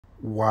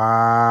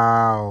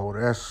Wow,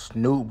 that's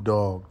Snoop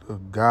Dogg, the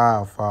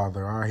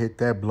Godfather. I hit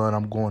that blunt,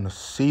 I'm going to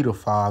see the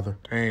father.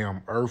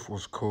 Damn, Earth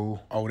was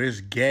cool. Oh, this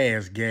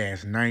gas,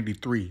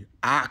 93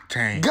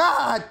 octane.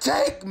 God,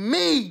 take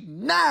me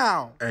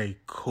now. Hey,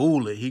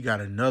 cool it. He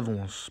got another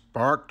one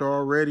sparked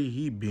already.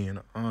 He being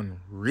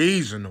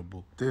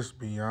unreasonable. This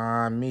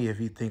beyond me if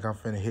he think I'm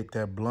finna hit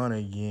that blunt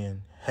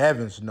again.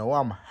 Heavens no,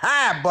 I'm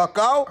high,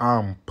 bucko.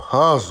 I'm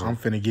puzzled. I'm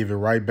finna give it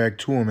right back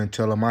to him and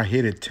tell him I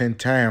hit it 10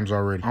 times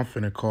already. I'm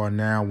finna call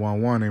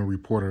 911 and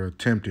report an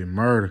attempted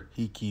murder.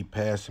 He keep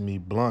passing me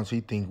blunts. He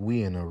think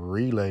we in a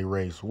relay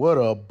race. What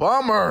a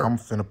bummer. I'm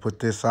finna put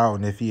this out,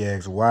 and if he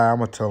asks why, I'm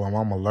gonna tell him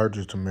I'm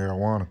allergic to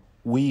marijuana.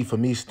 Weed for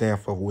me stand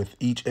for with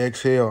each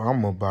exhale,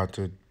 I'm about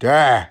to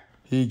die.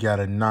 He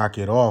gotta knock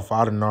it off.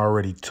 I done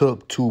already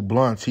took 2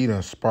 blunts. He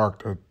done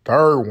sparked a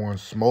 3rd one.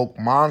 Smoke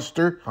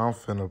monster. I'm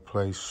finna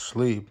play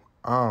sleep.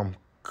 I'm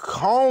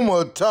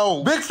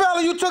comatose. Big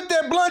fella, you took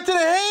that blunt to the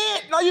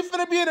head? Now you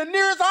finna be in the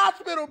nearest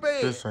hospital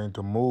bed. This ain't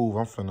the move.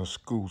 I'm finna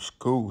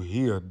scoot.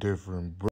 He a different bro.